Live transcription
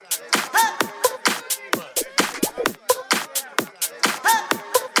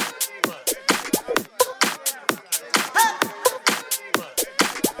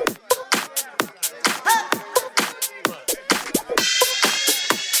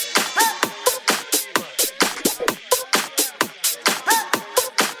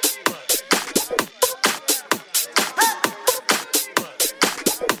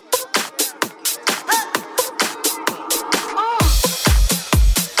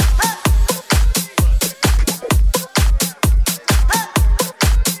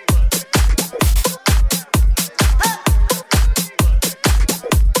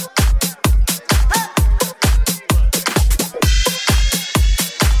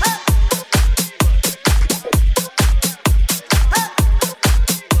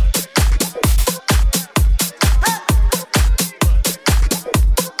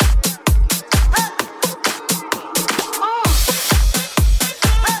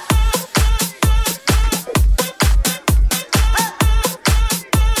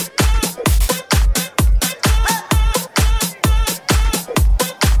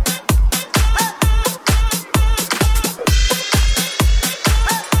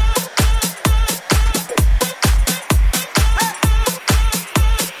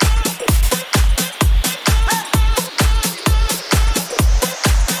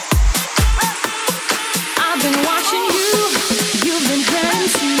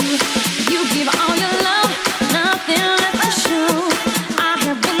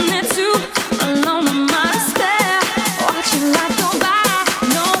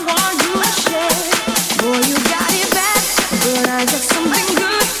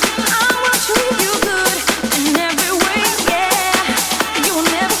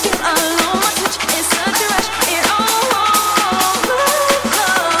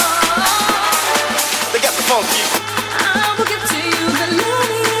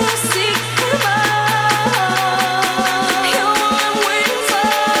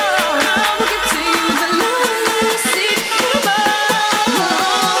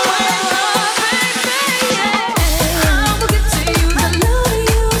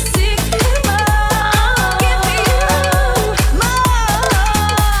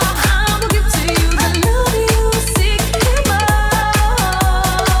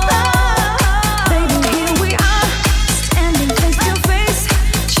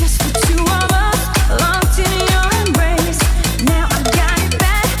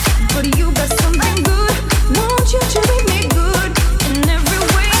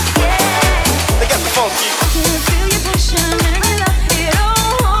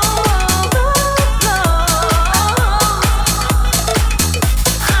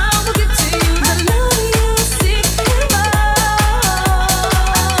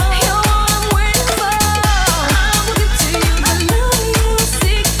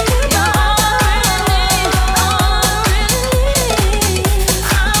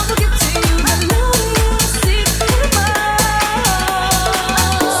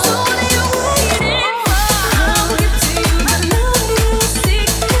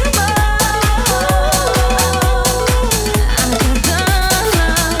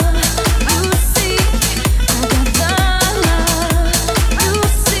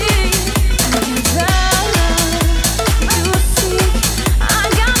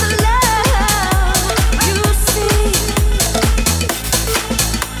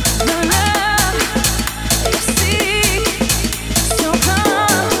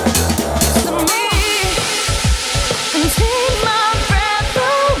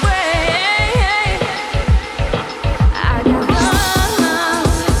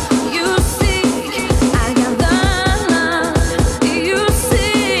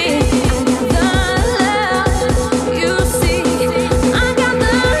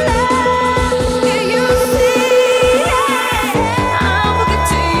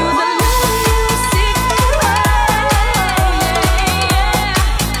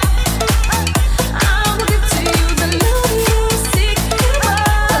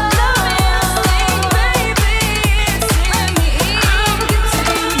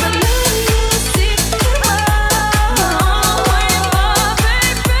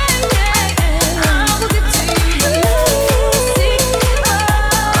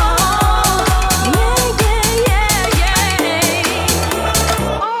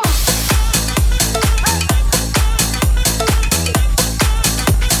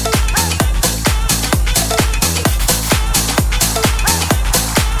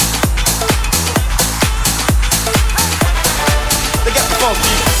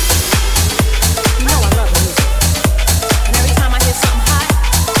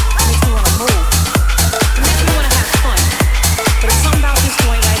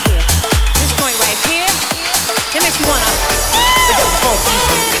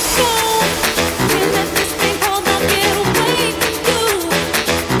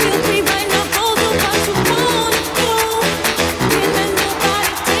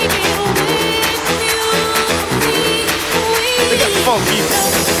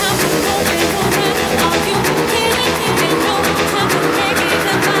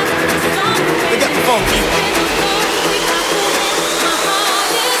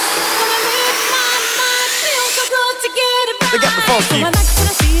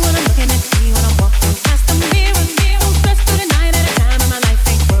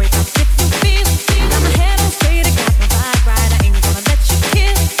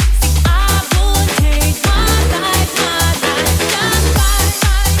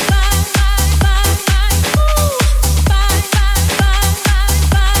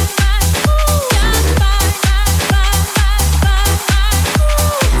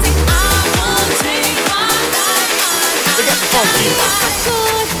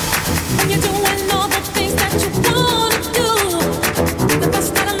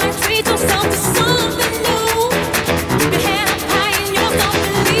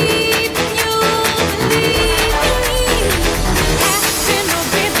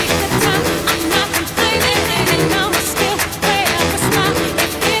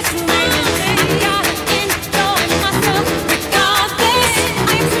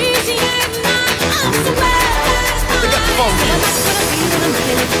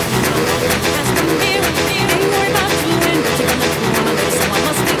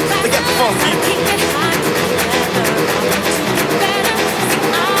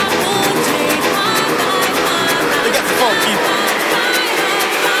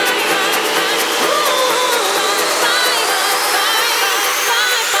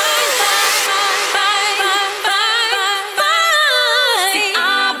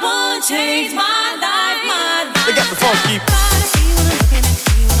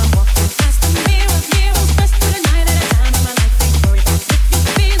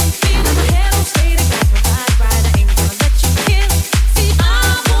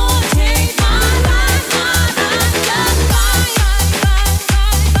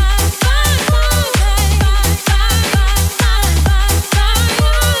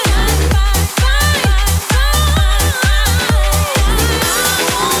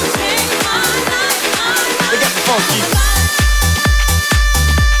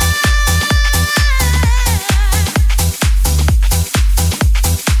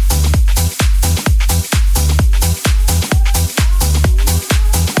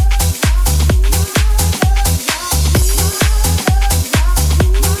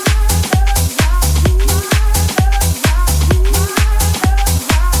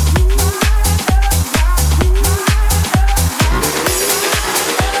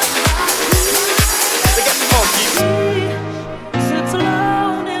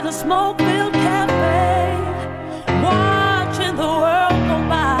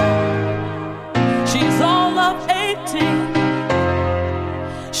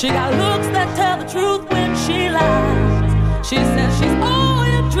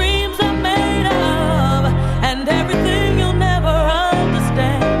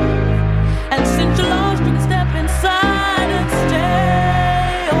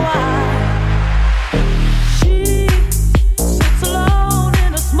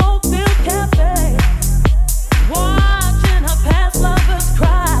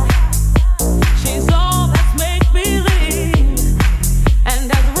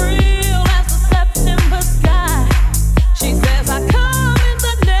She says I come in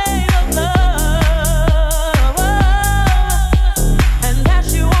the name of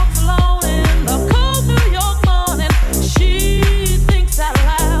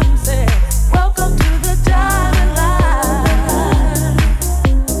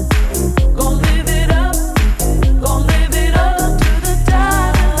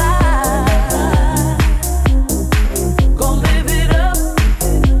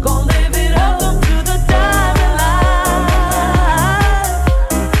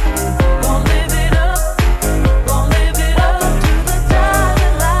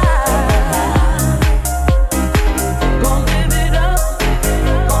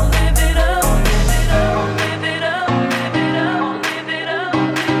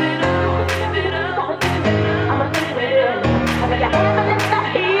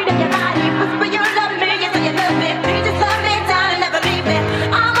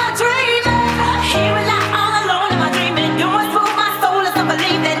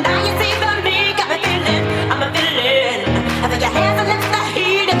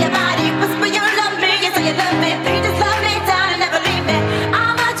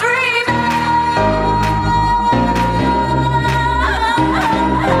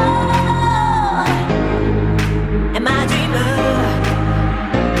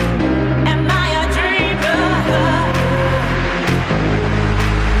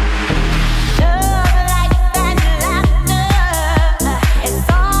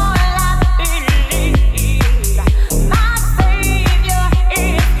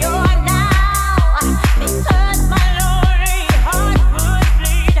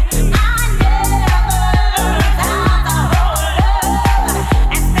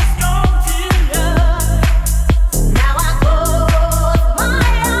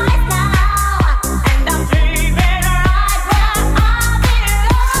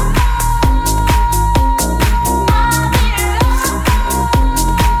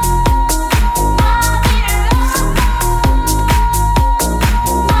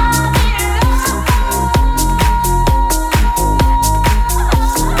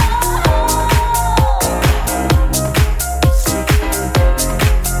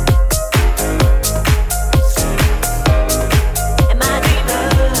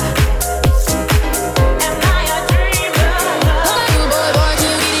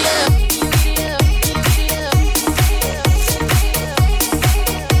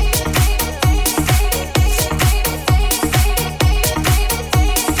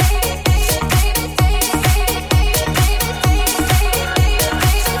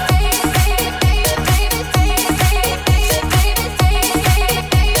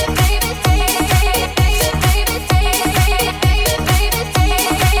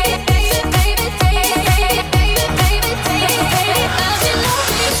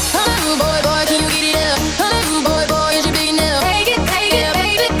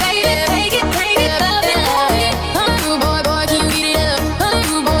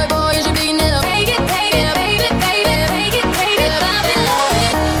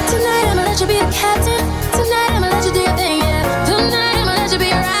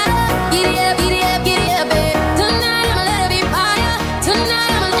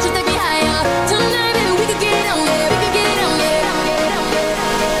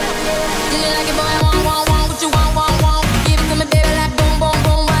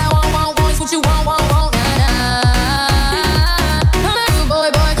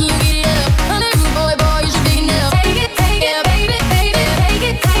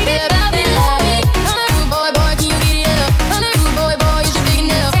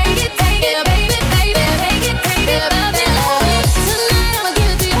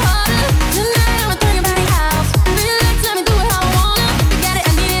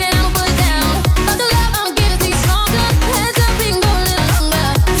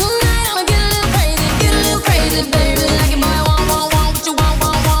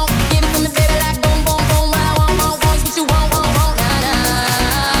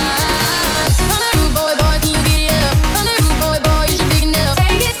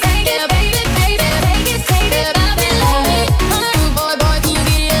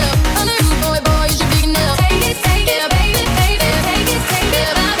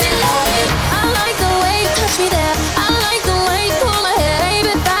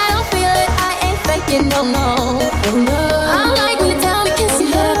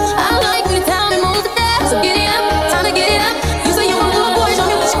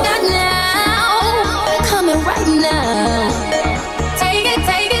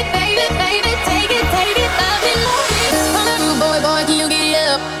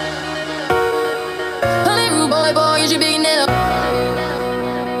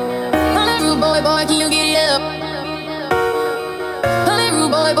boy, can you get it up? I'm that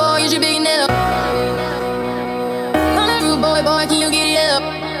rude boy, is you big enough? I'm that rude boy, can you get it up?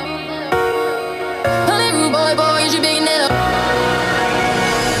 I'm that rude boy, is you big enough?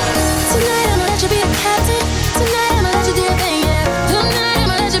 Tonight I'ma let you be a captain. Tonight I'ma let you do your thing, yeah. Tonight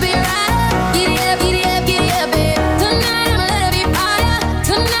I'ma let you be a rider. Get it up, get it up, get it up, babe. Tonight I'ma let it be fire.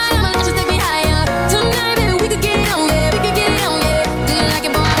 Tonight I'ma let you take me higher. Tonight, baby, we could get it on, yeah. We could get it on, yeah. Do you like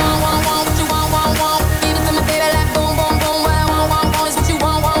it, boy? Want, what you want. Give it to me, baby, like boom, boom, boom. What I want is what you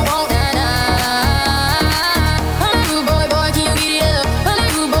want, nah, nah. I'm that rude boy, can you get it up? I'm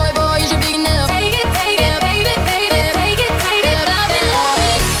that rude boy, is you big enough? Take it, baby, take it, up and love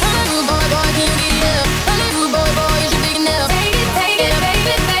it. I'm that rude boy, can you get it up? I'm that rude boy, is you big enough? Take it, baby,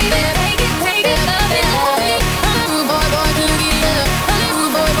 up and love it. I'm that rude boy, can you get it up? I'm that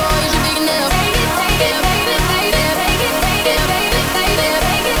rude boy, is you big enough? Take it, baby,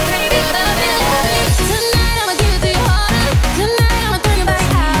 up and love it. Tonight I'ma give it to you harder. Tonight I'ma turn your back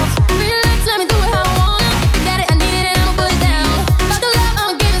out. Relax, let me do it how I wanna. You got it, I need it, and I'ma put it down. About the love,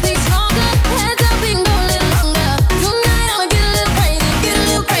 I'ma give it to you stronger. Heads up, we can go a little longer. Tonight I'ma get a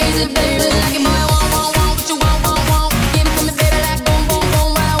little crazy, baby. Like it, boy, I want, what you want. Give it to me, baby, like boom, boom, boom.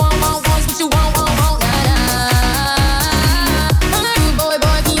 What I want is what you want, nah, nah. I'm that rude boy,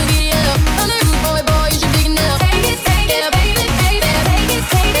 can you get it up? I'm that rude boy, is you big enough? Take it, baby, up and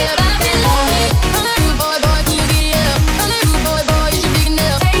love it. I'm that rude boy, can you get it up? I'm that rude boy, is you big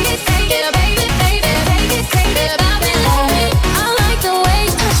enough? Take it, baby, up and love it. I like the way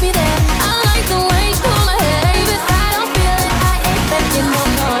you touch me there. I like the way you pull my hair, but I don't feel it. I ain't begging no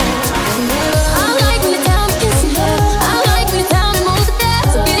more. I like when you tell me kiss and hug. I like when you tell me move to death.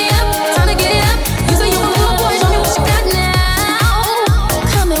 So get it up, time to get it up. You say you a little boy, show me what you got now.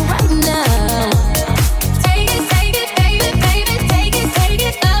 Coming right now. Take it, baby, take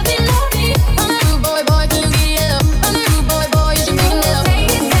it, up and love me. I'm that rude boy, can you get it up? I'm that rude boy, is you big enough?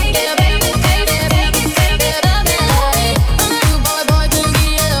 Take it, baby, up and love it. I'm that rude boy, can you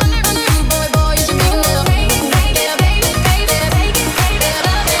get it up? I'm that rude boy, is you big enough? Take it, baby, up and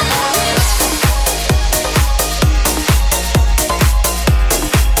love it.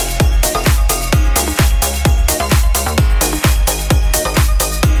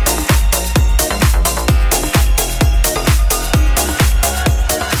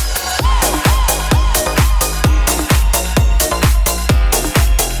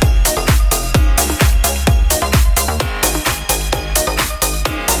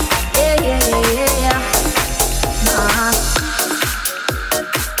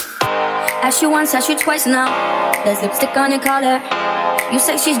 Asked you once, asked you twice now. There's lipstick on your collar. You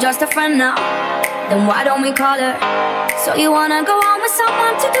say she's just a friend now. Then why don't we call her? So you wanna go on with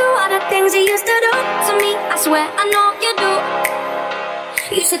someone to do all the things you used to do to me? I swear I know you do.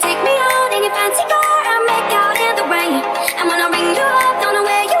 You should take me out in your fancy car and make out in the rain. And when I ring you up, don't know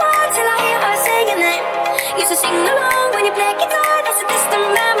where you are till I hear her say your name. Used to sing along when you play guitar, that's a distant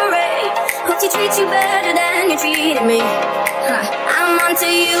memory. Hope she treats you better than you treated me. I'm onto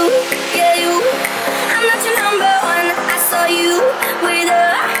you, yeah you. I'm not your number one. I saw you with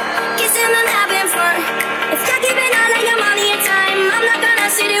her, kissing and having fun. If you're giving all of your money and time, I'm not gonna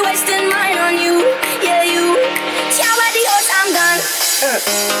sit here wasting mine on you, yeah you. Ciao adios, I'm done.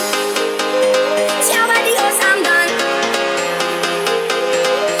 Ciao adios, I'm done.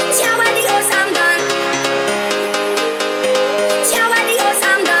 Ciao adios, I'm done. Ciao adios,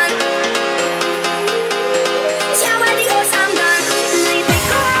 I'm done. Ciao adios, I'm done. Now you take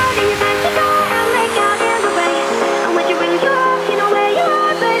her out in your fancy car and make out in the rain. And when you ring you up, you know where you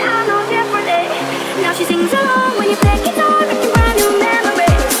are, but I know differently. Now she sings along when you play guitar, make you brand new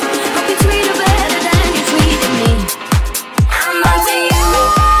memories. Hope you treat her better than you treated me. I'm onto you.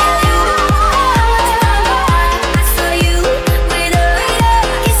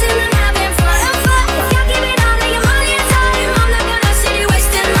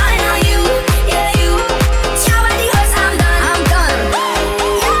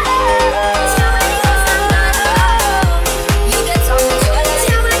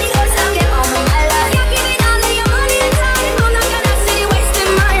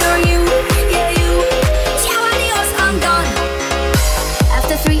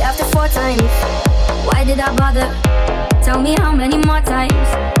 Why did I bother? Tell me how many more times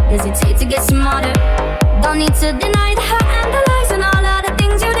does it take to get smarter? Don't need to deny the hurt and the lies and all of the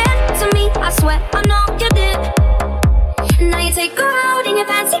things you did to me. I swear I know you did. Now you take her out in your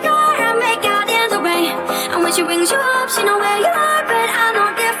fancy car and make out in the rain. And when she brings you up, she know where you are, but I know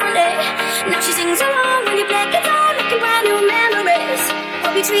differently. Now she sings along when you play guitar, making brand new memories.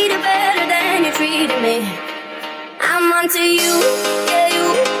 Hope you treat her better than you treated me. I'm onto you, yeah you.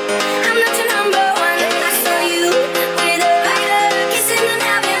 I'm not your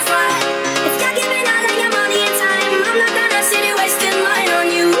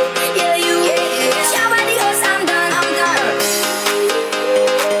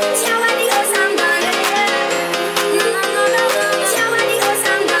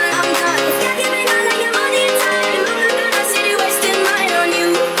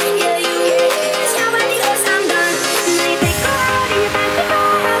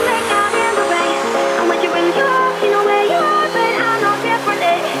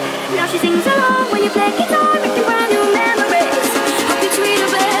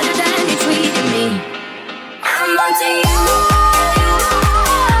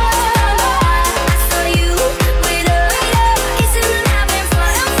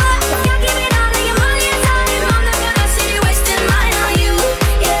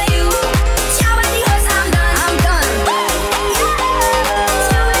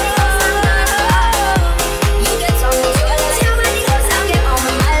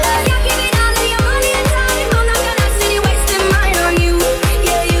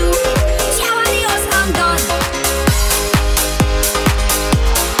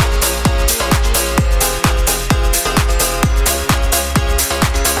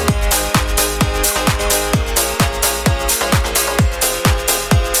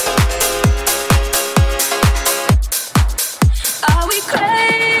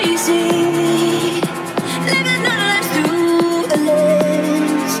crazy, living our lives through a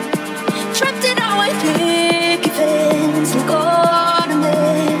lens, trapped in our white picket fence, like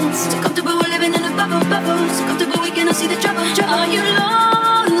ornaments. So comfortable we're living in a bubble, bubble. So comfortable we cannot see the trouble, trouble. Are you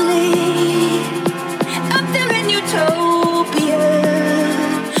lonely up there in utopia,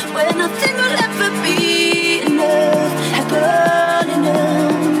 where nothing will ever be enough, happening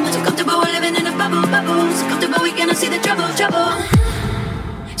now? So comfortable we're living in a bubble, bubble. So comfortable we cannot see the trouble, trouble.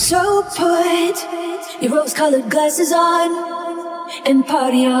 So put your rose-colored glasses on and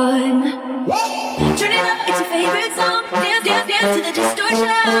party on. Turn it up, it's your favorite song. Dance, dance, dance to the distortion.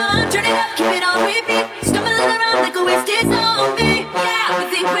 Turn it up, keep it on repeat. Stumbling around like a wasted zombie. Yeah, we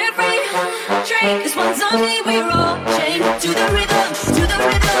think we're free. Drink this one zombie. We're all chained to the rhythm, to the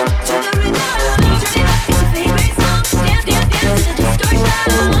rhythm, to the rhythm. Turn it up, it's your favorite song. Dance, dance, dance to the distortion.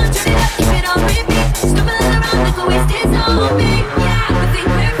 Turn it up, keep it on repeat. Stumbling around like a wasted zombie. Yeah, we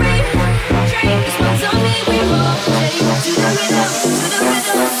think we're free. Drink this one zombie. We're all chained to the rhythm, to the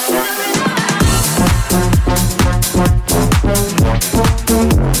rhythm, to the rhythm.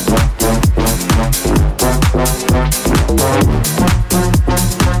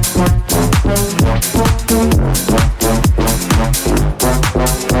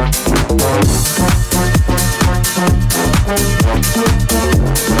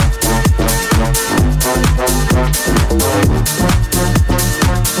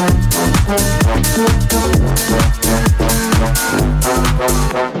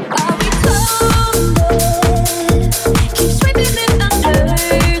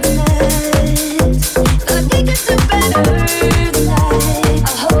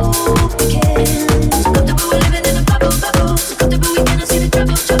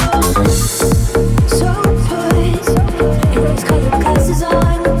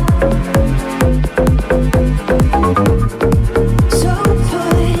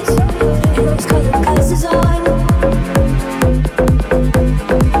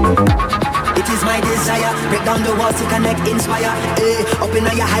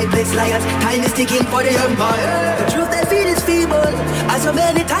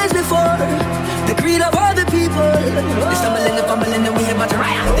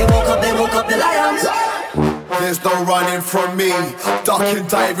 From me, ducking,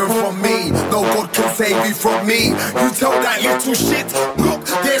 diving from me. No God can save you from me. You tell that little shit, look,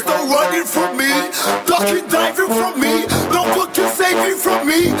 there's no running from me. Ducking, diving from me. No God can save you from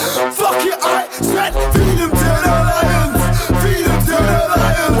me. Fuck it, I said, feed them to the lions. Feed them to the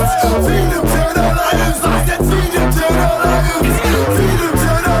lions. Feed them to the lions. I said, feed them to the lions. Feed them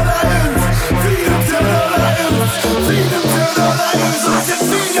to the lions. Feed them to the lions. Feed them to the lions. I said,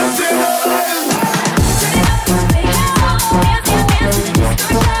 feed them to the lions.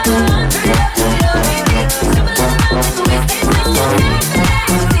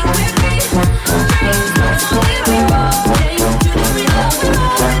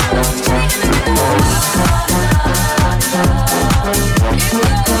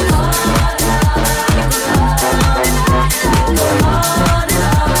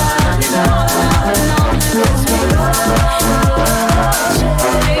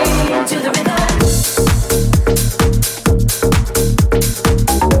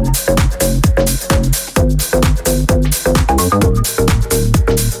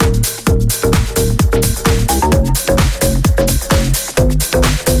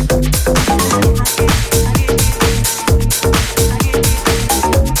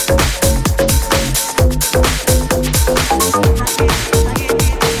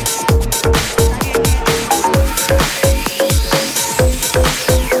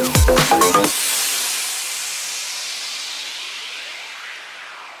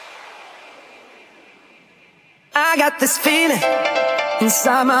 This feeling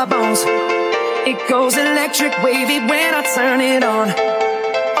inside my bones, it goes electric wavy when I turn it on.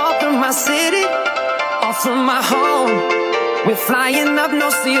 Off from my city, off from my home, we're flying up no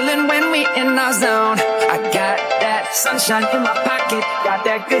ceiling when we in our zone. I got that sunshine in my pocket, got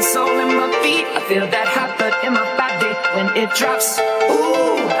that good soul in my feet. I feel that hot blood in my body when it drops.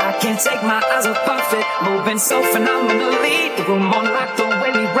 Ooh, I can't take my eyes off it, moving so phenomenally. The room on lock the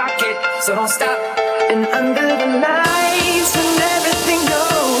way we rock it, so don't stop. And under the lights and everything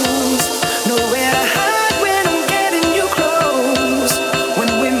goes, nowhere to hide when I'm getting you close.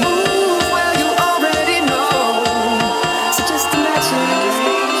 When we move, well, you already know. So just imagine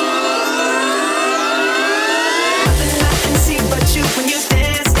nothing I can see but you when you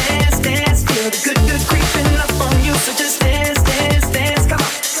dance, dance, dance. Feel the good, good creeping up on you. So just dance, dance, dance. Come on,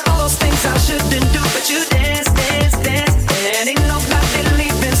 all those things I shouldn't do, but you dance, dance, dance. And ain't nobody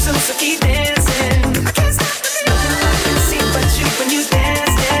leaving soon, so keep dancing. I can't stop the feeling.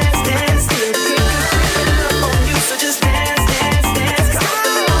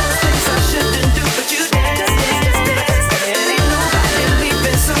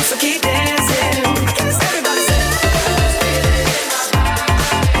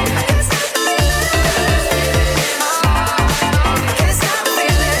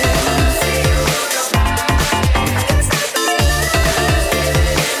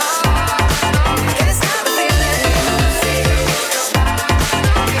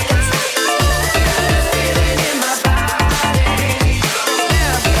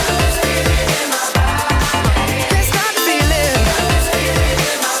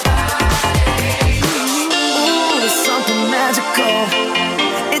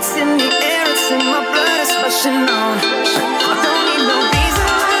 pushing on. I don't need no reason,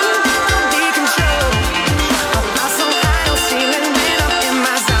 I'll be control. I fly so high, I'm ceiling when I'm in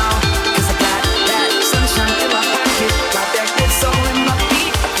my zone. 'Cause I got that sunshine in my pocket, got that good soul in my feet.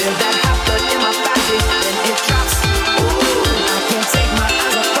 I feel that hot blood in my body when it drops. Ooh, I can't take my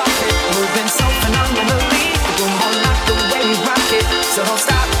eyes off it, moving so phenomenally. You won't like the way we rock it, so don't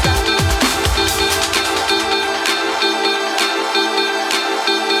stop.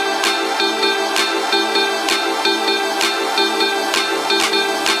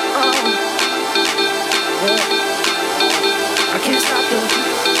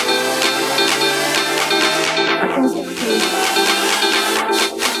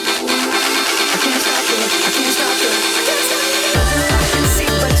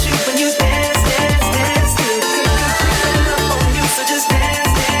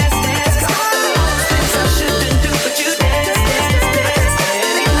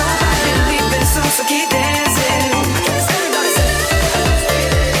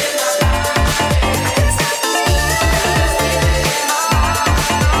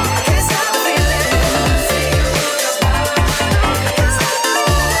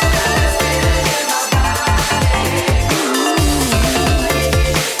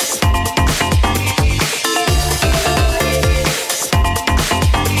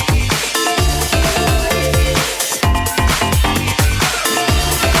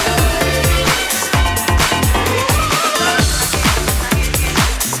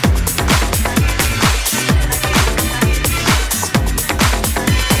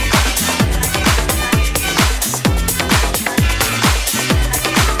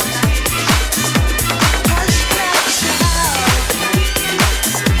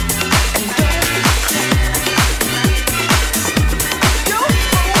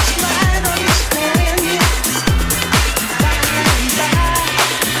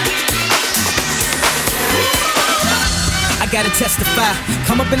 Testify,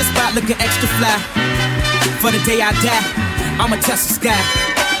 come up in the spot looking extra fly. For the day I die, I'ma touch the sky.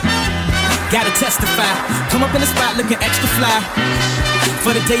 Gotta testify, come up in the spot looking extra fly.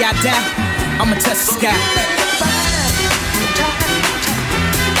 For the day I die, I'ma touch the sky.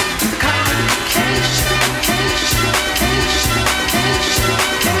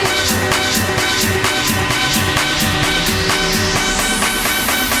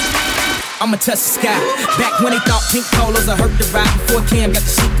 I'ma touch the sky. Back when they thought pink polos I hurt the ride. Before Cam got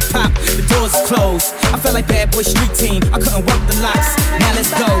the shit to pop, the doors are closed. I felt like bad boy street team, I couldn't work the locks. Now let's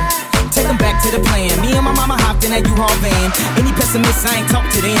go, take them back to the plan. Me and my mama hopped in that U-Haul van. Any pessimists, I ain't talk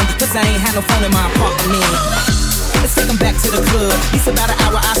to them, 'cause I ain't had no phone in my apartment. Let's take them back to the club. It's about an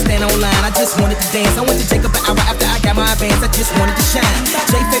hour, I stand online. I just wanted to dance. I went to Jacob an hour after I got my advance. I just wanted to shine.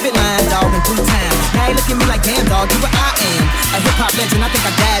 Jay favorite line, dog, in 3 times. Now he look at me like, damn, dog, you what I am. A hip-hop legend, I think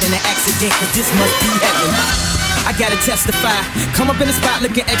I died in an accident, 'cause this must be heaven. I gotta testify, come up in the spot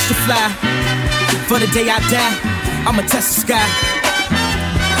looking extra fly. For the day I die, I'ma touch the sky.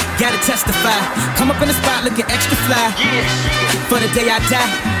 Gotta testify, come up in the spot looking extra fly. For the day I die,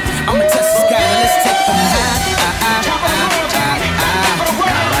 I'ma touch the sky. Now let's take them high.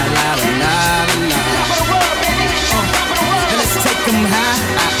 Now let's take them high.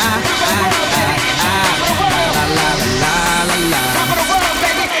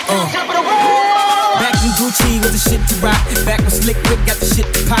 Back in Gucci was the shit to rock. Back when Slick Rick got the shit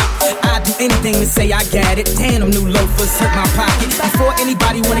to pop. I'd do anything to say I got it. Damn, them new loafers hurt my pocket. Before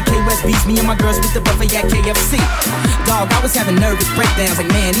anybody wanted K-West beats, me and my girls with the buffet at KFC. Dog, I was having nervous breakdowns.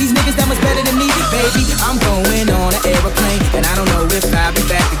 Like, man, these niggas that much better than me. Baby, I'm going on an aeroplane, and I don't know if I'll be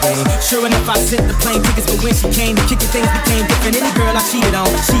back again. Sure enough, I sent the plane tickets, but when she came, the kicking things became different. Any girl I cheated on,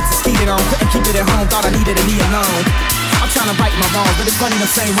 sheets and skeeted on. Couldn't keep it at home, thought I needed a knee alone. I'm trying to right my wrongs, but it's funny them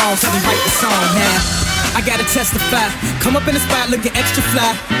same wrongs, so we write the song now. I gotta testify, come up in the spot looking extra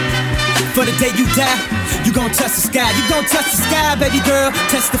fly. For the day you die, you gon' touch the sky. You gon' touch the sky, baby girl,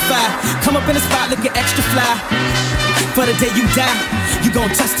 testify. Come up in the spot looking extra fly. For the day you die, you gon'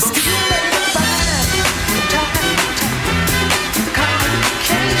 touch the sky.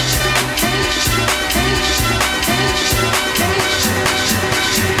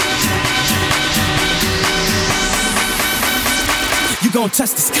 You gon'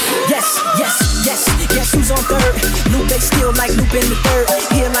 touch the sky. Yes, yes, yes, yes, who's on third? Lupe still like Lupe in the third.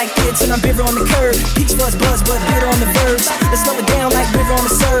 Here like Beatz and I'm bitter on the curb. Peach buzz buzz, but bitter on the verge. Let's slow it down like river on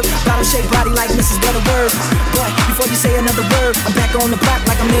the serve. Bottle shaped body like Mrs. Butterworth. But before you say another word, I'm back on the block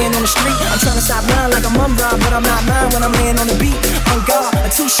like a man on the street. I'm trying to stop lying like a mum rhyme, but I'm not lying when I'm laying on the beat. On guard, a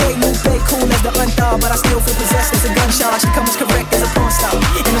touche, Lupe, cool as the unthaw, but I still feel possessed as a gunshot. She comes correct as a porn star.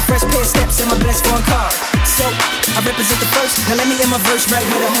 In a fresh pair of steps in my best foreign car. So I represent the first. Now let me in my verse right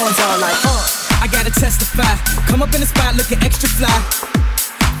where the horns are like. I gotta testify. Come up in the spot looking extra fly.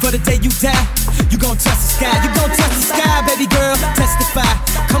 For the day you die, you gon' touch the sky. You gon' touch the sky, baby girl. Testify.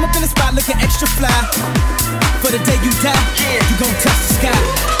 Come up in the spot looking extra fly. For the day you die, you gon' touch the sky.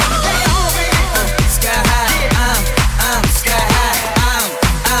 Sky high, I'm sky high.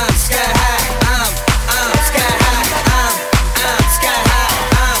 I'm sky high. I'm sky high. I'm sky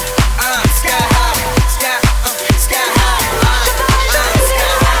high. I'm sky high. Sky high. I'm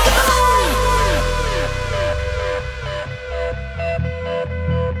sky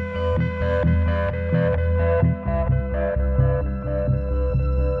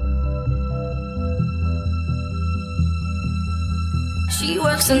She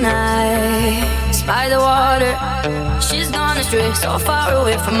works the night by the water. She's gone astray, so far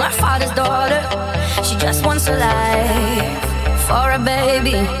away from her father's daughter. She just wants a life for a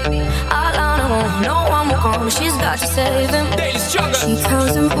baby. All on her own, no one will come. She's got to save him. She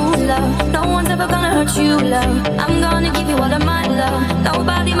tells him, ooh, love, no one's ever gonna hurt you, love. I'm gonna give you all of my love.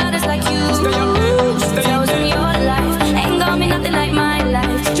 Nobody matters like you. She tells him your life ain't gonna be nothing like my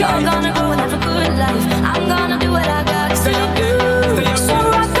life. You're gonna go and have a good life. I'm gonna do what I got to do. So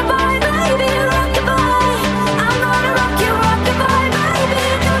rock-a-bye, baby, rock-a-bye. I'm gonna rock you, rock-a-bye, baby,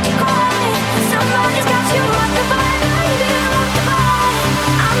 don't you cry. Somebody's got you, rock-a-bye, baby, rock-a-bye.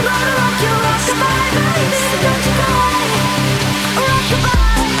 I'm gonna rock you, rock-a-bye, baby, don't you cry. Rock-a-bye,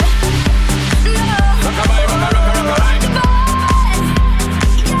 no. Rock-a-bye, rock-a-rock-a-rock-a-bye.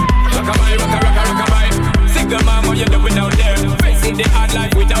 Rock-a-bye, rock-a-rock-a-rock-a-bye. Single mom, what you doing out there? Facing the hard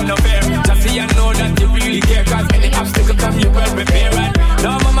life without no fear. Just see and know that you really care. Cause any obstacle come, you well prepare. And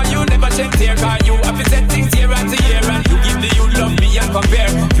no, mama, you never shed tear. Cause you have to set things year after year. And you give the youth love beyond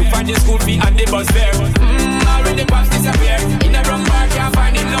compare. You find the school fee and the bus fare. Already past disappear. In a wrong bar, can't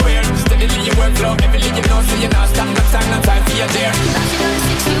find it nowhere. Steadily you work flow. Everything you know, so you're not stop. No time, no time for your dear. Now she got a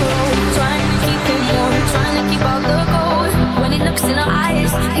 6-year-old, trying to keep him warm, trying to keep out the cold. When he looks in her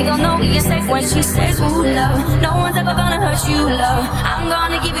eyes, he don't know he is safe when she says, ooh, love, no one's ever gonna hurt you, love. I'm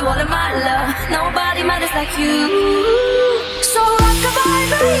gonna give you all of my love. Nobody matters like you. So rock-a-bye,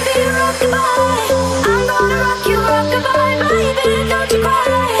 baby, rock-a-bye. I'm gonna rock you, rock-a-bye, baby, don't you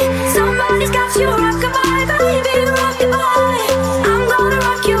cry. Somebody's got you, rock-a-bye, baby, rock-a-bye. I'm gonna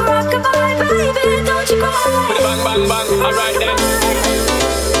rock you, rock-a-bye, baby, don't you cry. Bang, bang, bang, alright then.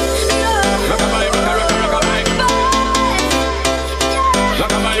 Rock-a-bye, rock-a-rock-a-rock-a-bye.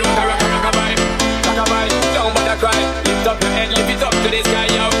 Rock-a-bye, rock-a-rock-a-rock-a-bye. Rock-a-bye, don't bother cry. Lift up your head, lift it up to the sky,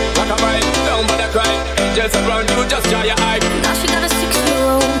 yo. Rock-a-bye, don't bother cry. Angels around you, just dry your eye. Now she got a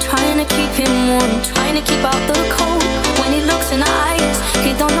 6-year-old, trying to keep him warm, trying to keep out the cold. When he looks in her eyes,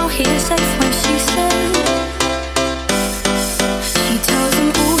 he don't know he is safe when she says. She tells him,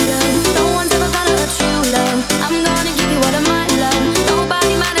 ooh, love, no one's ever gonna hurt you, love. I'm gonna give you all of my love.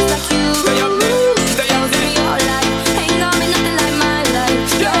 Nobody matters like you. Stay up there, stay up Tells there. me your life ain't gonna be nothing like my life.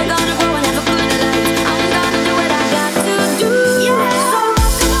 You're gonna go and have a good life. I'm gonna do what I got to do. Yeah. So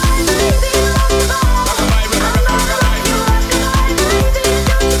rock-a-bye, baby, rock-a-bye. Rock-a-bye, rock-a-rock-a-bye.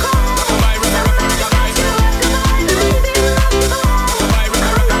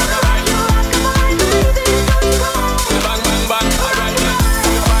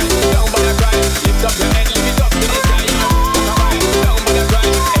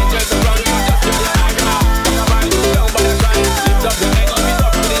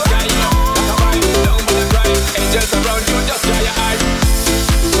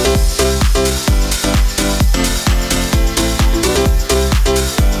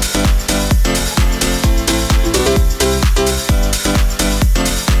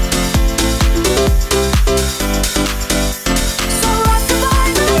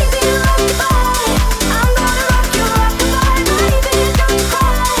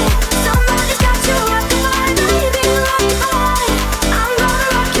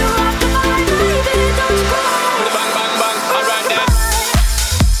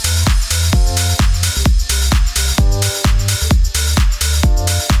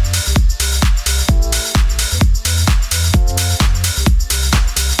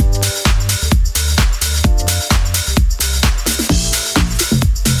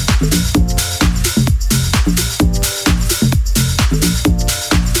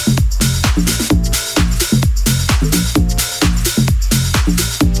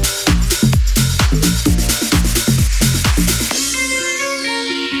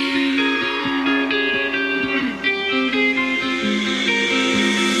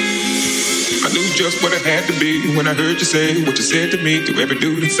 just what it had to be when I heard you say what you said to me to every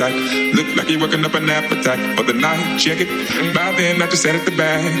dude in sight. Looked like you're working up an appetite for the night. Check it. By then I just sat at the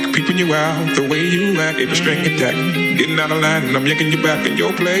back, peeping you out the way you act, every string attack. Getting out of line and I'm yanking you back in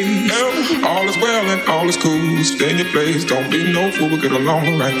your place. All is well and all is cool. Stay in your place. Don't be no fool. We'll get along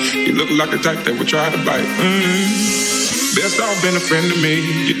alright. You look like the type that would try to bite. Best off been a friend to me.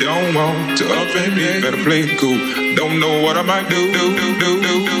 You don't want to offend me. Better play it cool. Don't know what I might do.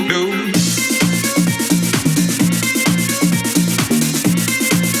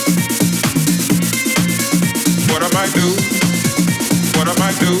 What I might do. What I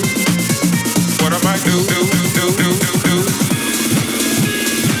might do. What I might do.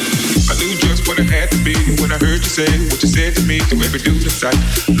 I knew just what it had to be when I heard you say what you said to me to every dude in sight.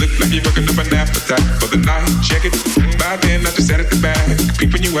 Looked like you're working up an appetite for the night. Check it. By then I just sat at the back,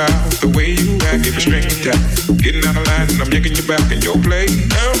 peeping you out the way you act, every string attack. Getting out of line and I'm yanking you back in your place.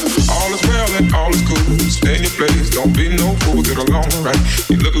 All is well and all is cool. Stay in your place. Don't be no fool. We'll get along alright.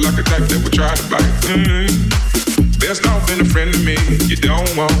 You look like the type that would try to bite. Best off been a friend to me. You don't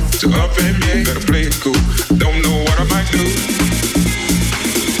want to offend me. Better play it cool. Don't know what I might do.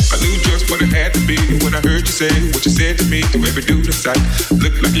 I knew just what it had to be when I heard you say what you said to me to every dude in sight.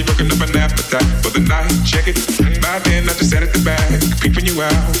 Looked like you're working up an appetite for the night. Check it. By then I just sat at the back, peeping you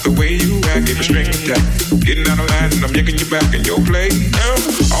out the way you act, every string attack. Getting out of line and I'm yanking you back in your place.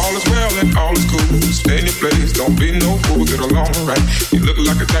 All is well and all is cool. Stay in your place. Don't be no fool. Get along alright. You look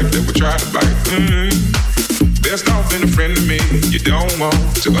like a type that would try to bite. Best off been a friend to me. You don't want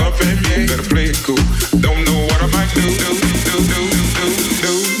to offend me. Better play it cool. Don't know what I might do.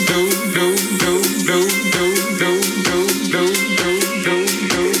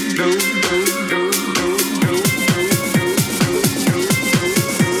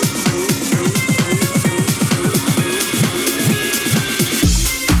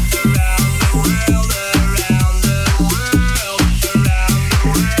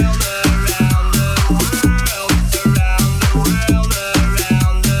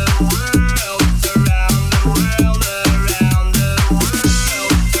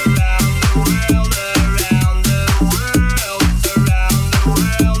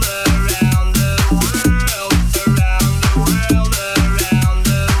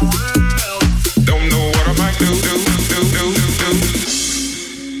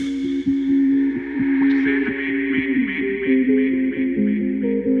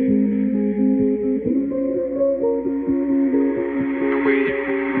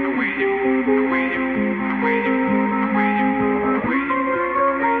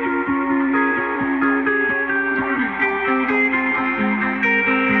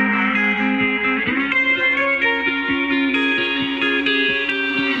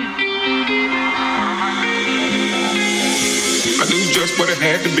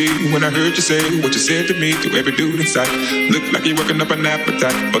 When I heard you say what you said to me to every dude in sight. Looked like you're working up an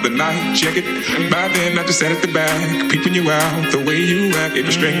appetite for the night. Check it. By then I just sat at the back, peeping you out the way you act,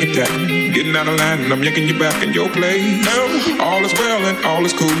 every string attack. Getting out of line and I'm yanking you back in your place. All is well and all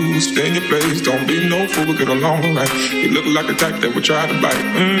is cool. Stay in your place. Don't be no fool. We'll get along alright. You look like the type that would try to bite.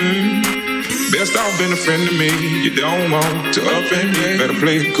 Best off been a friend to me. You don't want to offend me. Better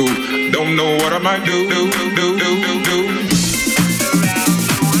play it cool. Don't know what I might do.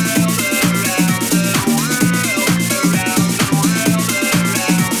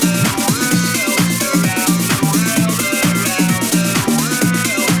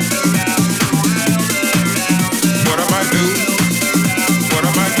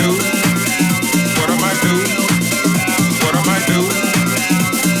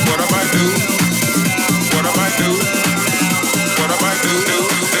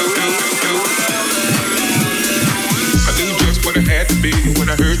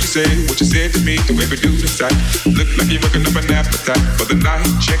 Say what you said to me to every dude in sight. Looked like you're working up an appetite for the night.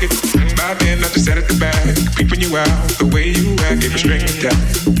 Check it. By then I just sat at the back, peeping you out the way you act, every string attack.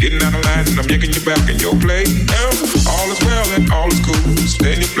 Getting out of line and I'm yanking you back in your place. All is well and all is cool.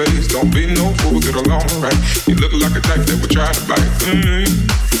 Stay in your place. Don't be no fool. Get along alright. You look like a type that would try to bite.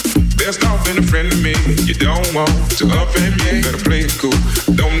 Best off been a friend to me. You don't want to offend me. Better play it cool.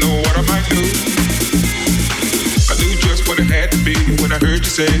 Don't know what I might do. I knew just what it had to be when I heard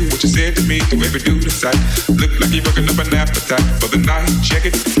you say what you said to me to every dude in sight. Looked like you're working up an appetite for the night. Check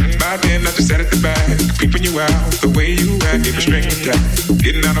it. By then I just sat at the back, peeping you out the way you act, every string attack.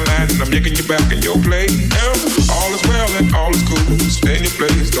 Getting out of line and I'm yanking you back in your place. All is well and all is cool. Stay in your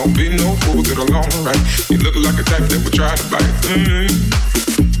place. Don't be no fool. Get along alright. You look like a type that would try to bite.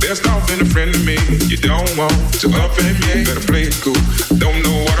 Best off been a friend to me. You don't want to offend me. Better play it cool. Don't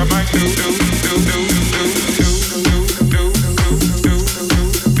know what I might do.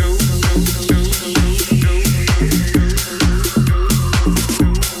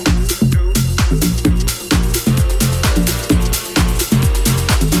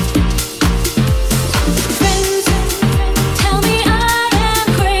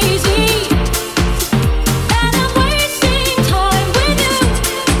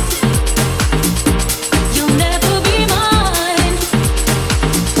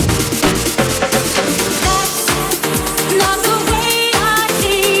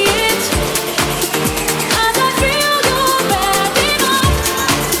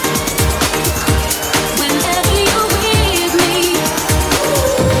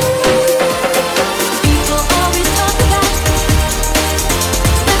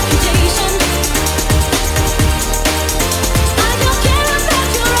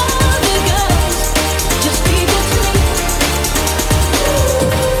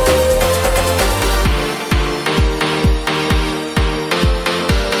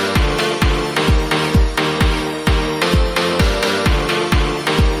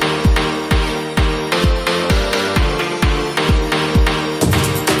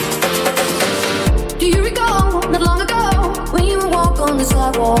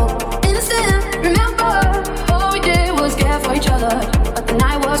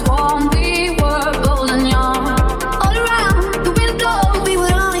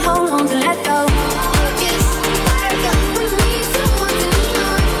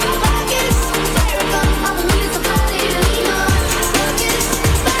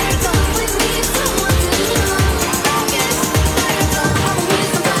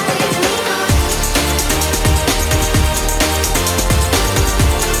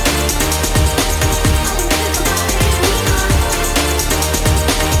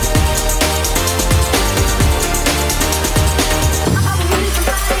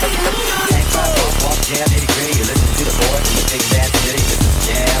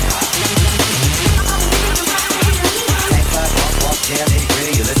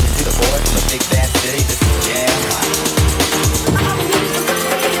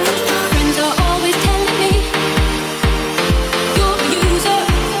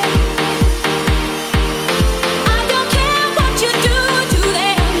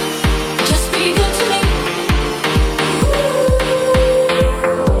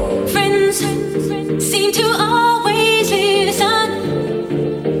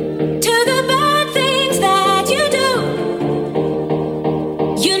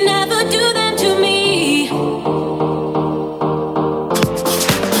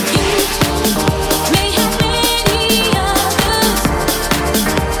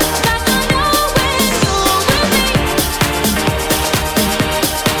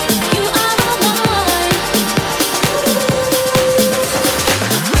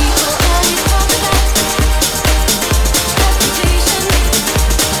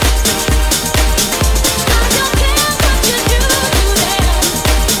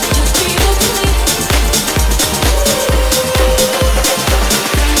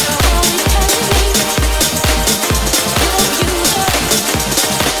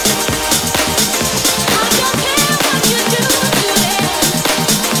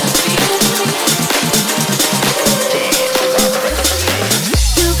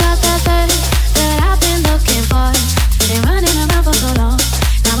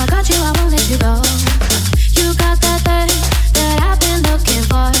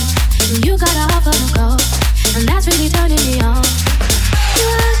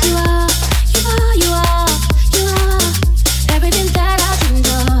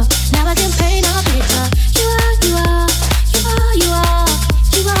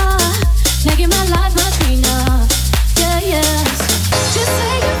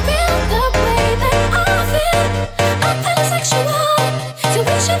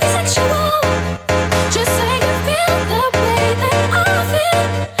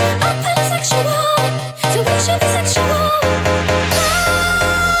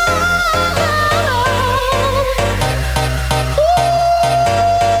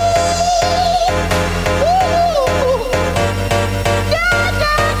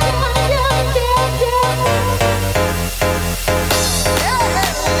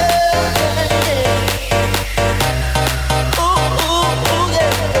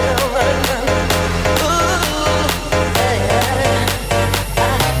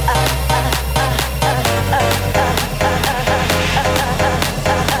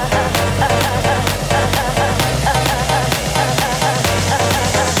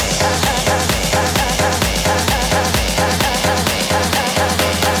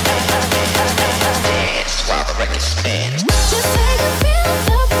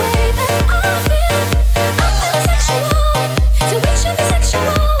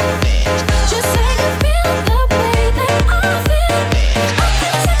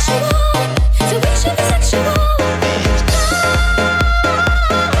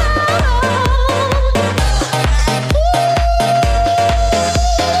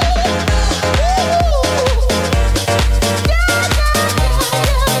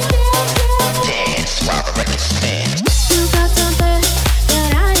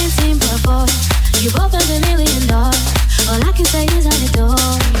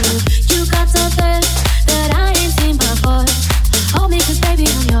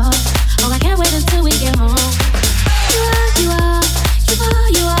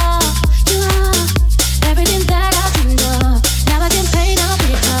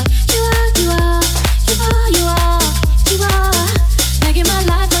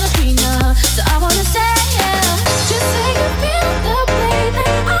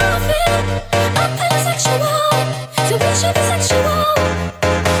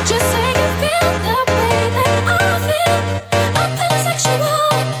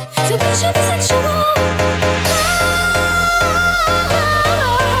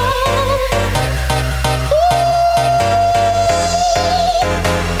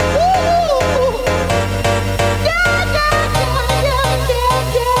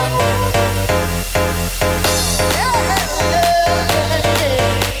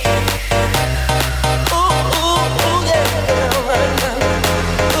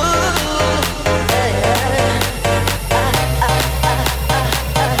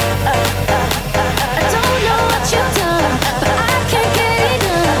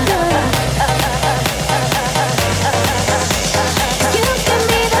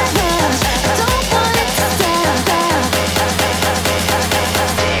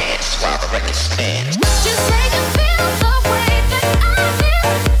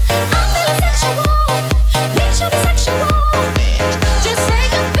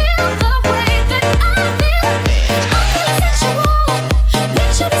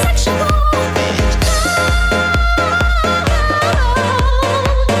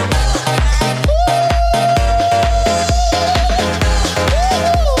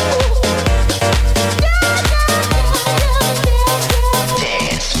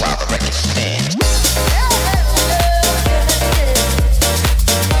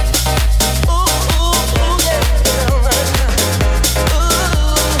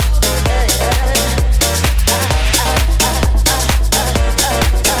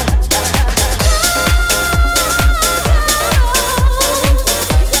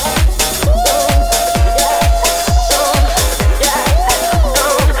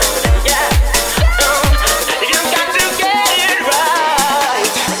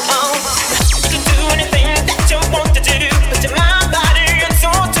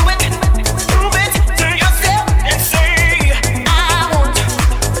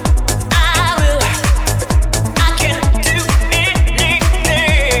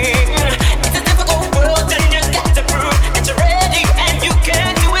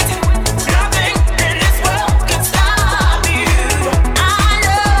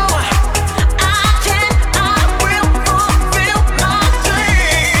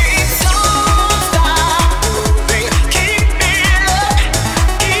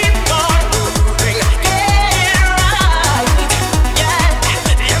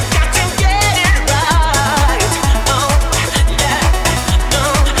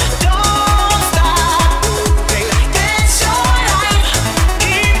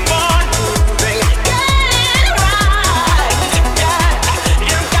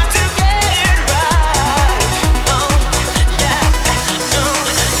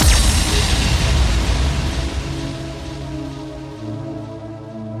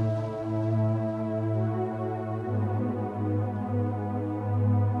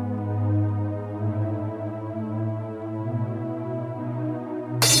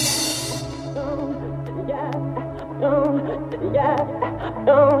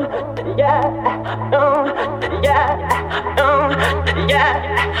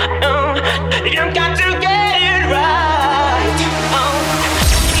 You got to get it right.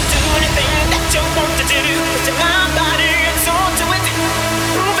 Do anything that you want to do. Put your body and soul to it.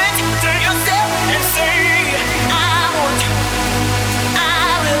 Prove it to yourself and say, I want,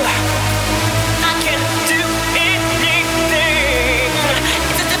 I will, I can do anything.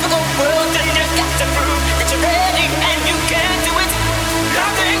 It's a difficult world and you got to prove that you're ready and you can do it.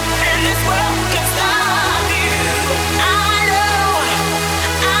 Nothing in this world can stop you. I know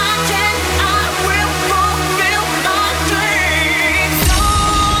I can, I will fulfill my dreams.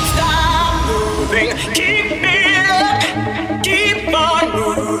 Don't stop moving, keep it up, keep on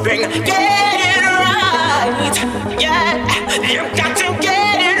moving, get it right. Yeah, you got to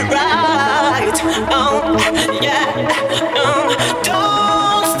get it right. Oh, yeah.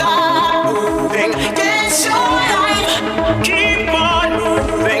 Don't stop moving, get your life, keep on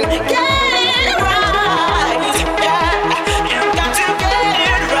moving, get it right. Yeah, you got to get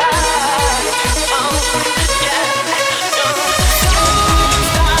it right. Oh, yeah. Don't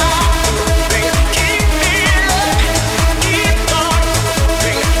stop moving, keep it up, keep on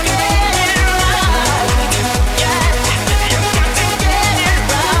moving, get it right. Yeah, you got to get it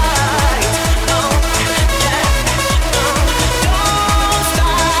right. Oh, yeah. Don't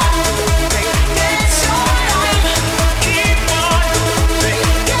stop moving, get your life, keep on moving,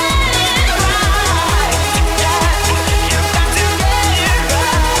 get it right. Yeah, you got to get it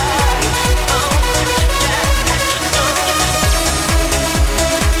right. Oh,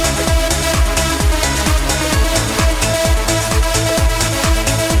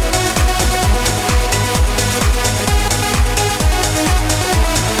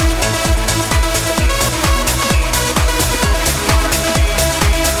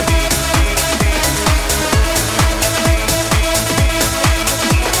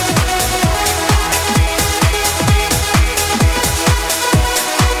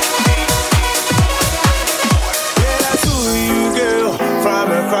 Yeah, I saw you, girl, from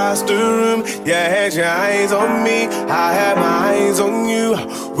across the room. You had your eyes on me, I had my eyes on you.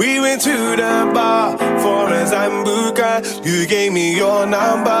 We went to the bar for a Zambuca. You gave me your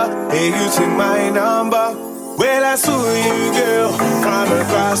number, hey, you took my number. Well, I saw you, girl, from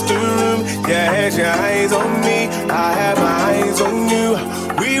across the room. You had your eyes on me, I had my eyes on you.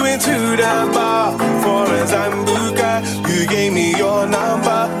 We went to the bar for a Zambuca. You gave me your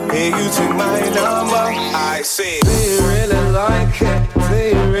number, hey, you took my number. I said, do you really like it? Do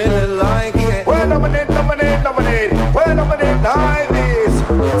you really like it? Well, nominate. Well, nominate like this.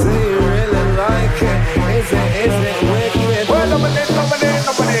 Do you really like it? Is it wicked? Well, nominate.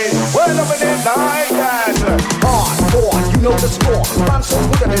 Well, nominate like that. Hardcore, you know the score. Rhyme so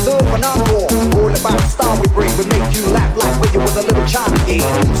good I deserve an encore. All about the style we bring, we make you laugh like when you was a little child again.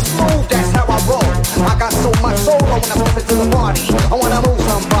 Smooth, that's how I roll. I got so much soul when I step into the party. I wanna move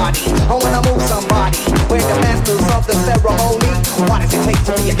somebody. We're the masters of the ceremony. What does it take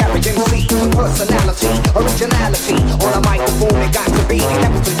to be a garage MC? Personality, originality. On a microphone, it got to be the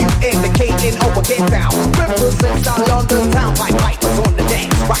capital you indicating. Over, get down. Represents our London town. Pipers on the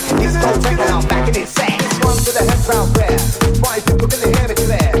dance. Rockin' this go down, back in its ass. Run to the heads out there. My people gonna hear me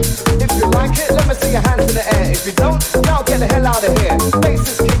clear. If you like it, let me see your hands in the air. If you don't, now get the hell out of here. Bass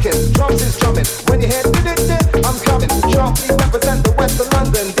is kicking, drums is drumming. When you hear did, I'm coming. Sharply represent the west of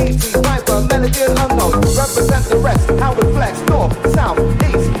London. DT, Viper, melody and unknown. Represent the rest, how we flex. North, south,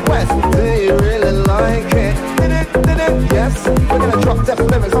 east, west. Do you really like it? Did it, yes. We're gonna drop death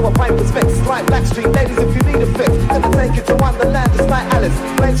lyrics, our pipers mix. Like Blackstreet ladies if you need a fix. Gonna take it to Wonderland, just like Alice.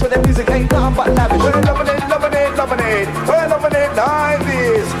 Place where the music ain't nothing but lavish. We're loving it. We're loving it like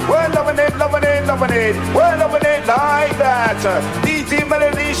this. We're loving it. We're loving it like that. DT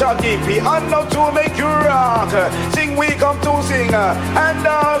melody shall keep the unknown to make you rock. Sing we come to sing, and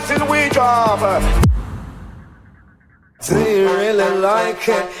dancing we drop. Do you really like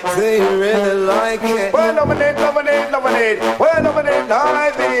it? Do you really like it? We're loving it. We're loving it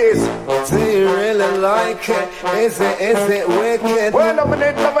like this. Do you really like it? Is it wicked? We're loving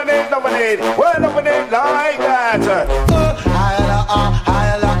it. We're loving it like that.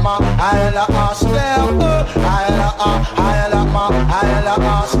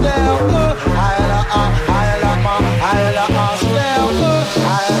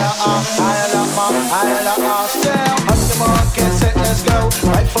 Let's go,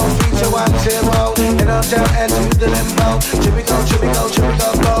 right from 3 to 1, 0. Get up, down, and to the limbo. Here we go,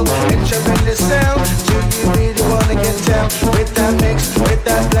 go. Entering the sound. Do you really wanna get down with that mix, with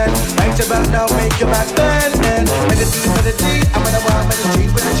that blend? Right about now, make your back bend. And melody, I'm in a wild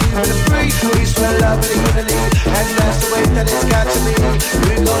melody with a G with a free. Peace, love, with a unity. And that's the way that it's got to be.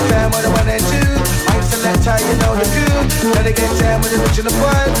 We go down with a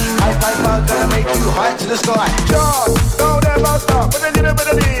High five out, gonna make you high to the sky. Jump, don't ever stop, with a little bit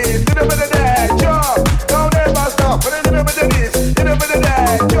of this, little bit of that. Jump, don't ever stop, with a little bit of this, little bit of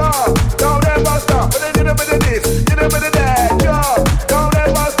that. Jump, don't ever stop, with a little bit of this, little bit of that. Jump, don't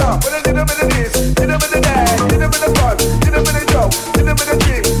ever stop, with a little bit of this, little bit of that. Little bit of fun, little bit of joke, little bit of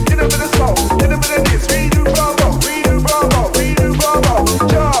drink, little bit of smoke, little bit of this. We do Bravo, we do Bravo, we do Bravo.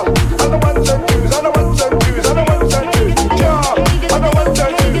 Jump, on the ones and twos, on the ones and twos, on the ones and twos. Jump, on the ones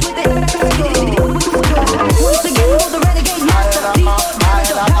and twos. Once again, will the renegade master people damage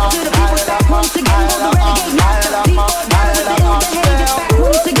your power to the people's back? Once again, will the renegade master people damage the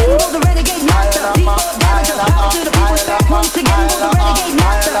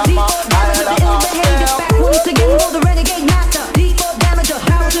ill behavior back? Once again, will the renegade master people damage your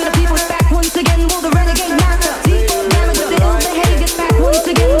power to the people's back? Once again, will the renegade master people damage the ill behavior back? Once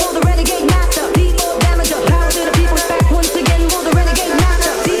again, will the renegade master people damage your power to the people's back? Once again, will the renegade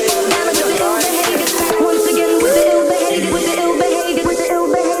master people damage the ill behavior back? Once again, will the renegade master people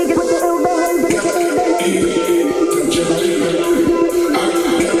damage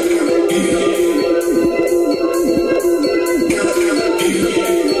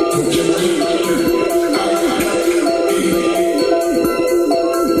your power to the people's back? Once again, will the renegade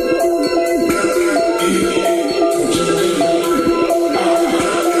master people damage the ill behavior back?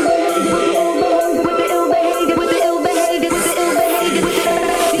 Once again, with the ill behavior, with the ill behavior, with the ill behavior, with the ill behavior, with the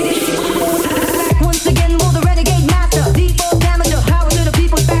ill Once again, will the renegade master people damage your power to the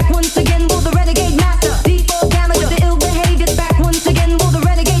people's back? Once again, will the renegade master people damage the ill behaviors back? Once again, will the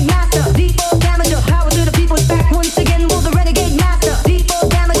renegade master people damage your power to the people's back? Once again, will the renegade master people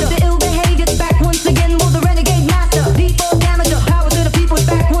damage the ill behaviors back? Once again, will the renegade master people damage your power to the people's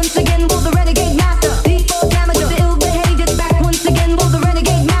back? Once again, will the renegade master people damage the ill behaviors back? Once again, will the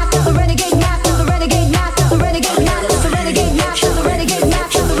renegade master, the renegade master, the renegade master, the renegade master, the renegade master, the renegade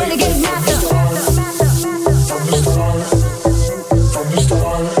master, the renegade master.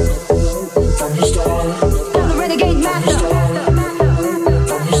 The renegade master. The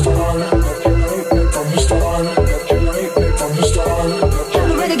renegade master.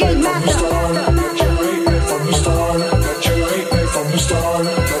 The renegade master. The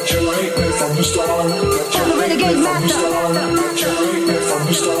renegade master. The renegade master. The renegade master. The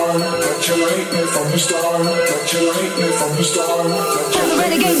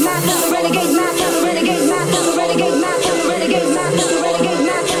renegade master. The renegade master. The renegade master. The renegade master. The renegade master. The renegade master. The renegade master.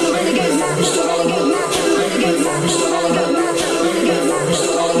 The renegade master. The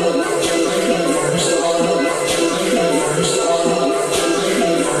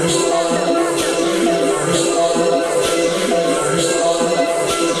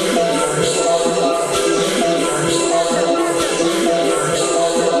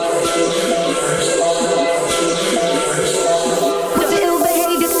renegade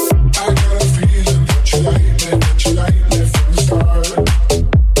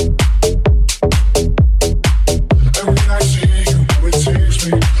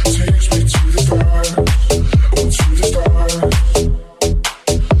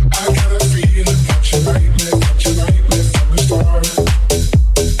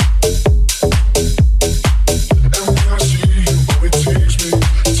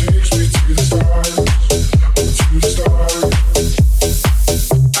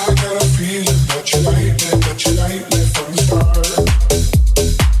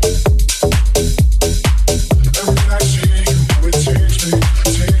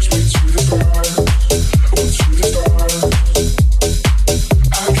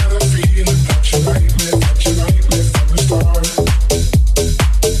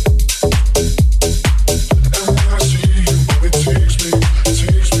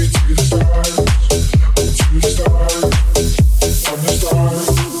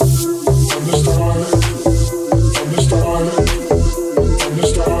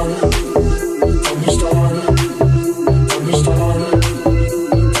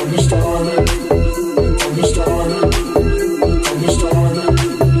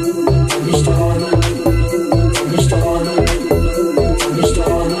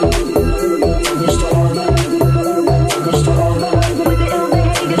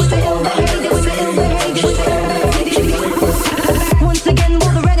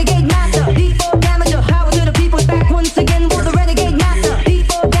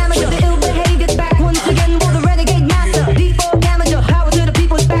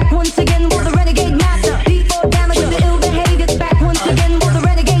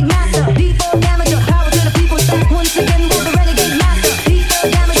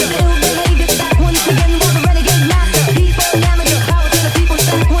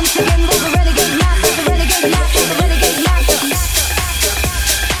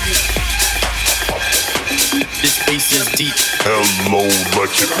This bass is deep. Hello,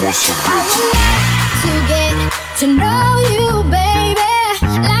 like it was a record. To get to know you, baby.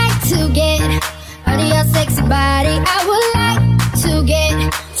 Like to get under your sexy body. I would like to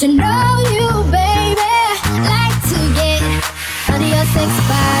get to know you, baby. Like to get under your sexy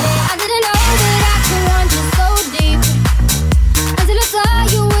body. I didn't know that I could want you so deep until I saw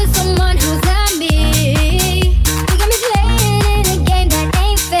you with someone who's not me. You got me playing in a game that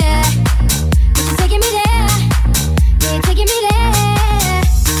ain't fair, but you're taking me there. Yeah, you're taking me there.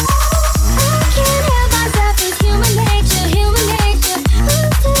 I can't help myself, it's human nature, human nature.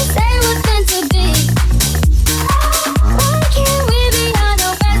 Who's to say what's meant to be? Why can't we be on the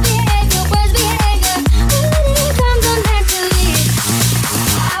worst behavior, worst behavior? When it comes on naturally,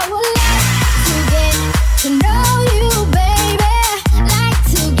 I would like to get to know you, baby. Like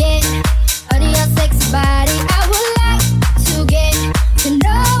to get under your sexy body. I would like to get to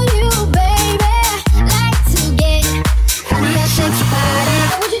know you, baby. Like to get under your sexy body.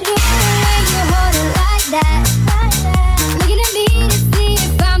 What you do when you hold it like that? Looking at me to see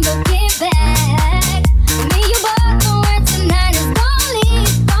if I'm looking back. Me, you both know where tonight is gon' lead.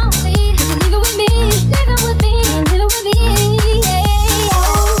 Leave it with me, leave it with me, leave it with me. Yeah.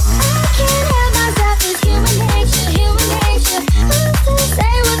 I can't help myself, it's human nature, human nature. Who's to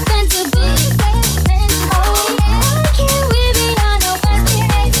say what's meant to be? Oh yeah, why can't we be on the worst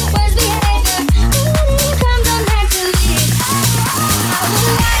behavior, worst behavior? When it comes on naturally, I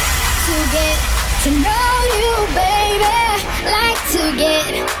would like to get to know you, baby. Like to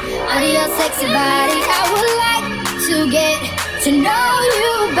get under your sexy body. I would like to get to know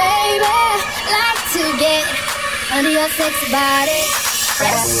you, baby. Like to get under your sexy body.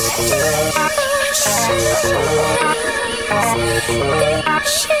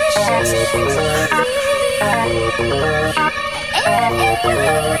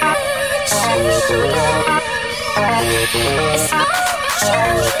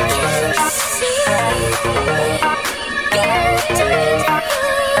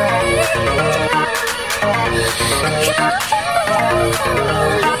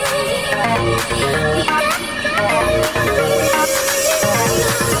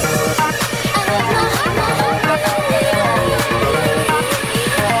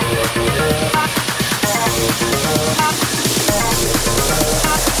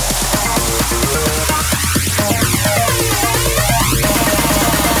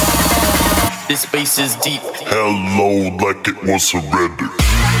 This bass is deep. Hello, like it was a record.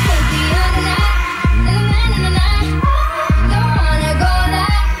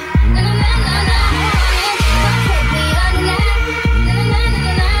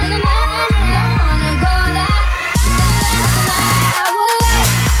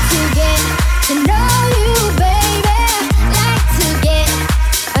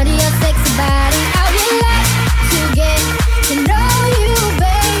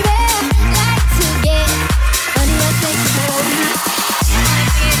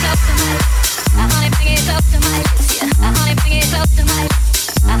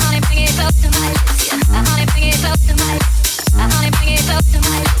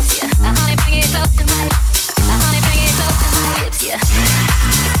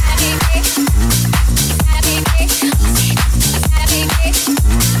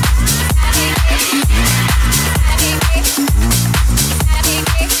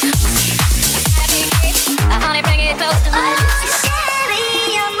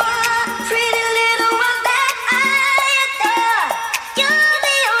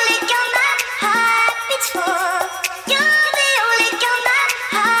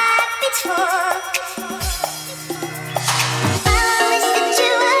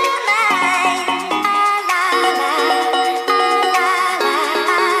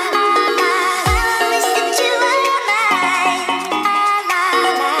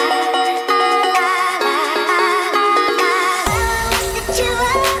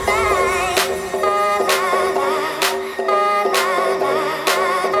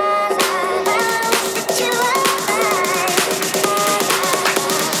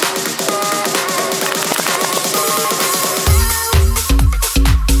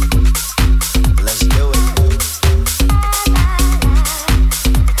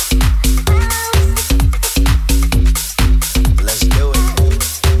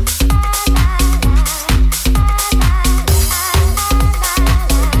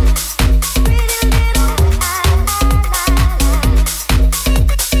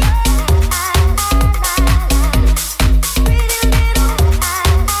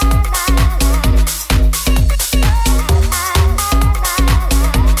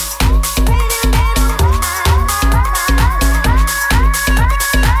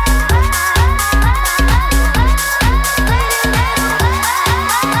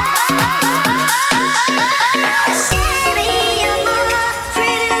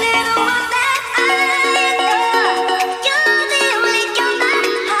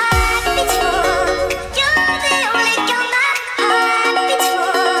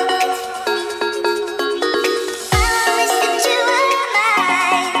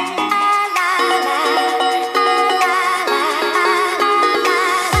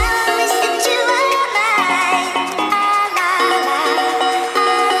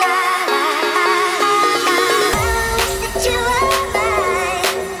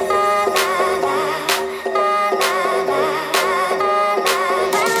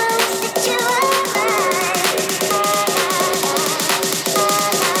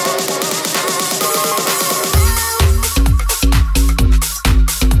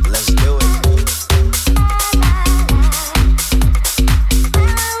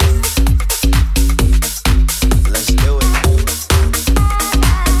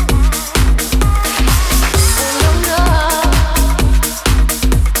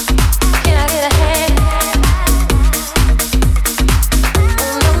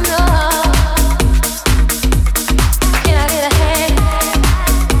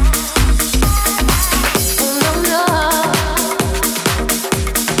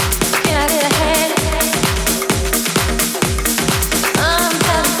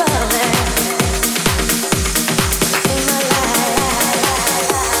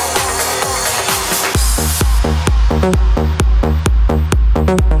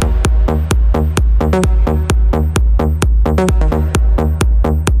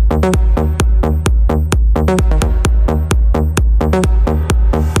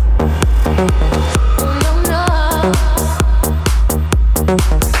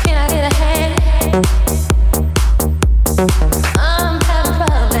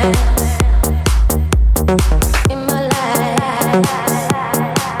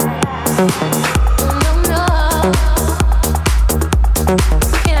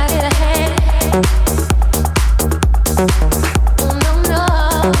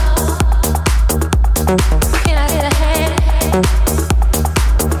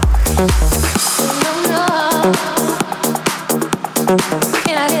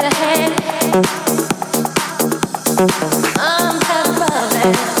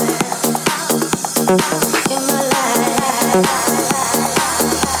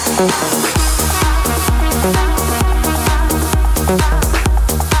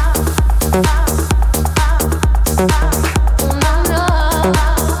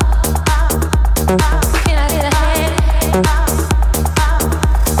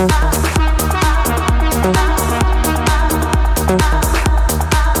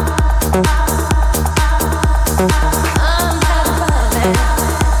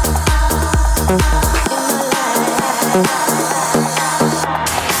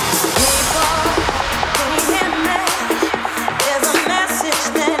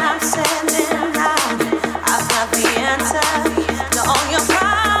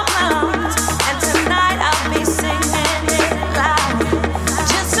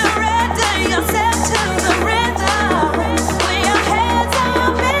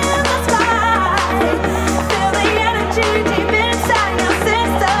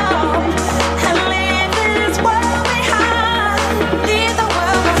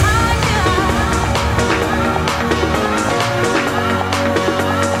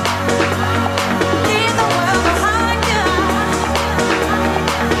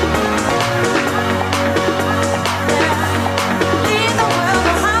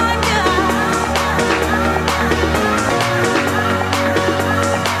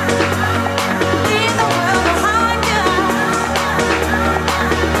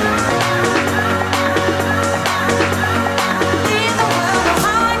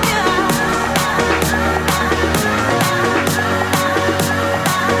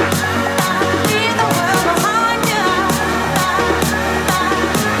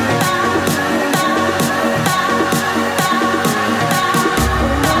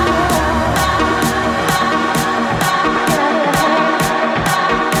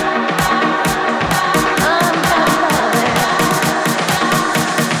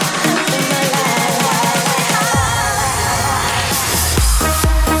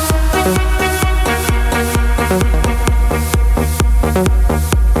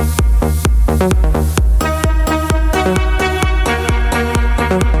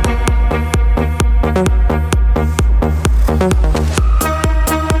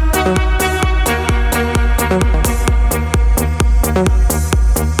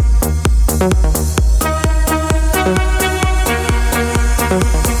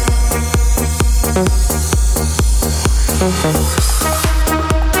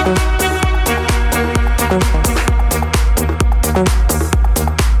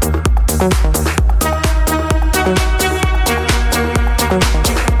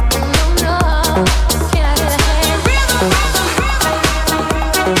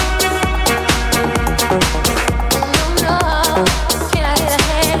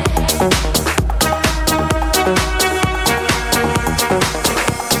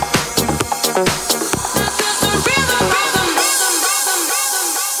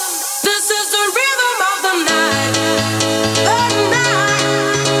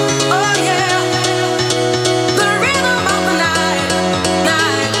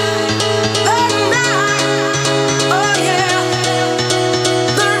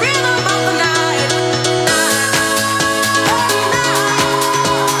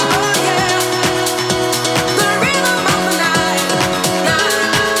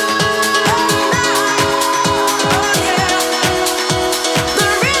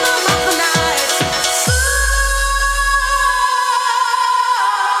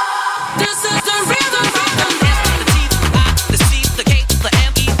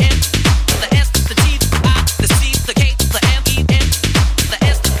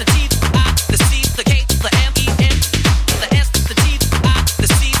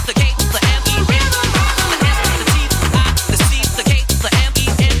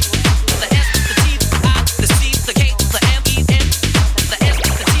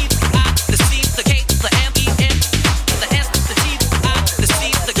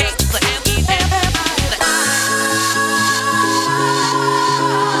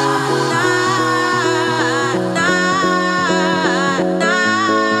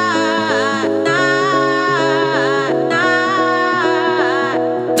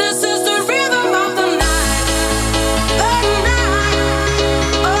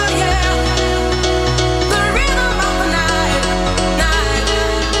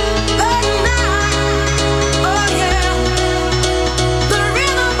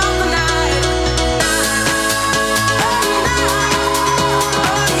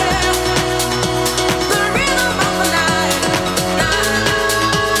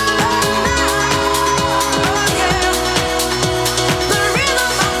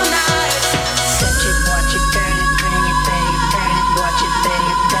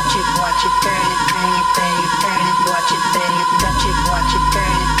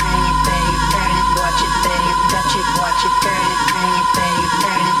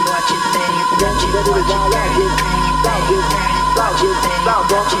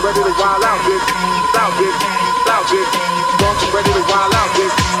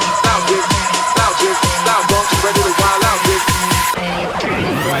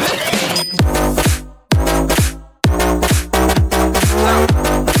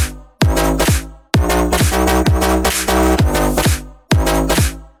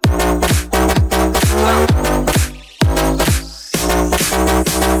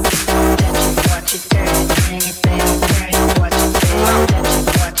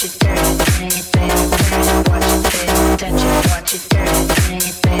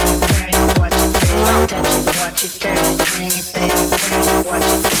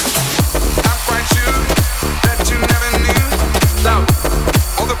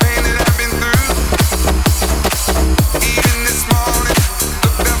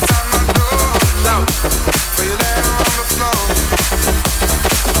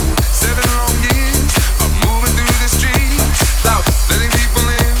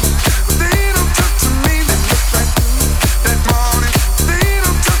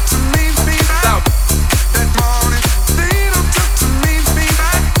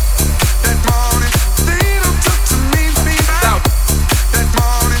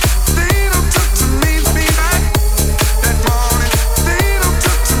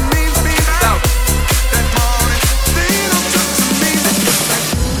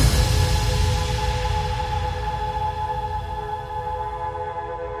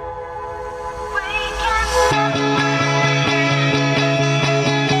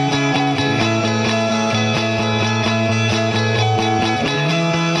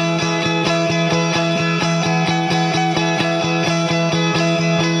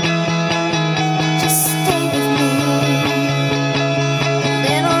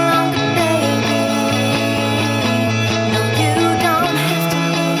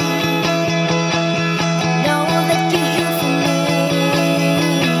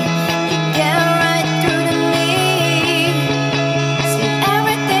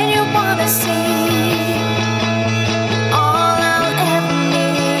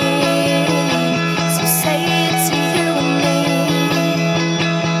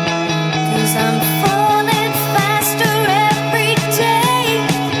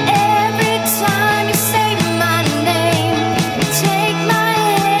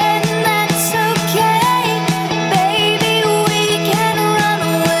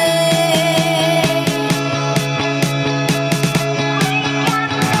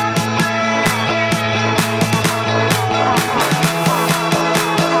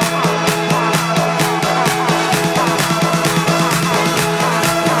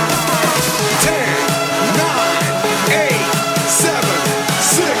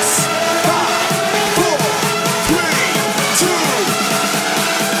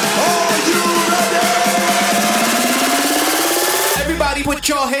 Put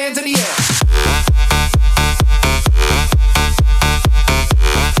your hands in the air.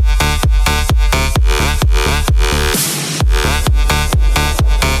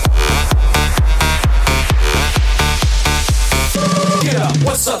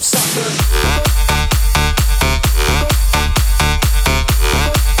 What's up, sucker?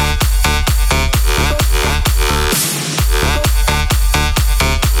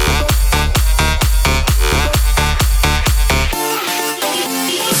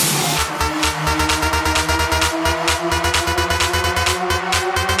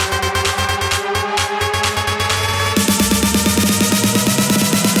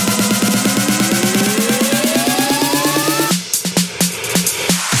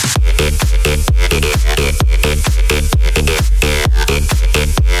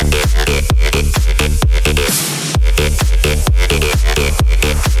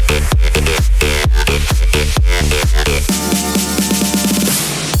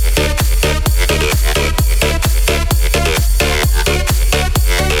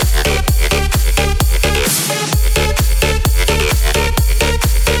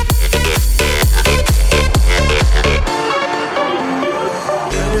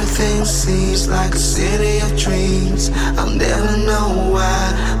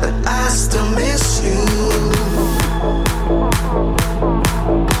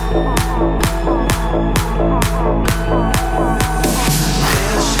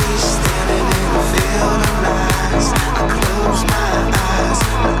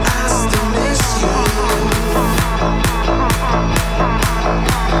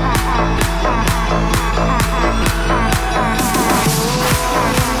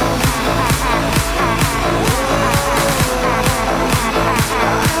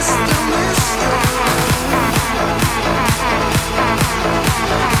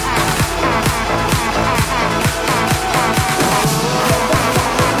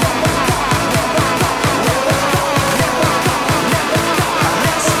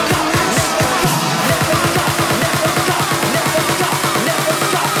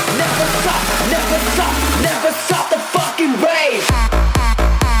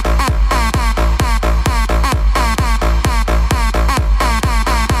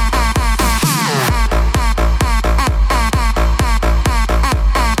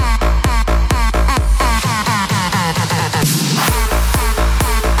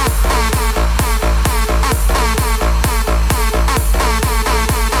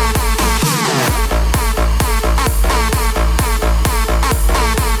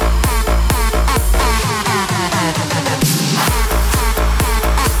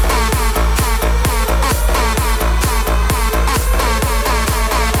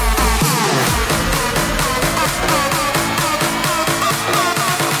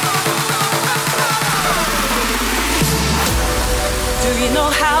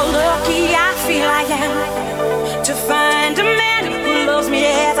 how lucky I feel I am to find a man who loves me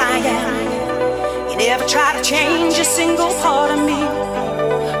as I am. You never try to change a single part of me.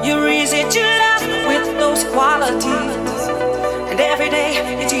 You're easy to love with those qualities, and every day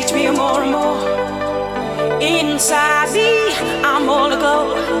you teach me more and more. Inside me, I'm all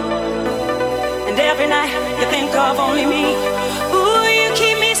aglow, and every night you think of only me. Ooh, you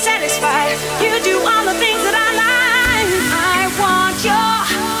keep me satisfied. You do all the things that I like. I want you,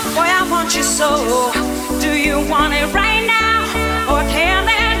 boy, I want you so.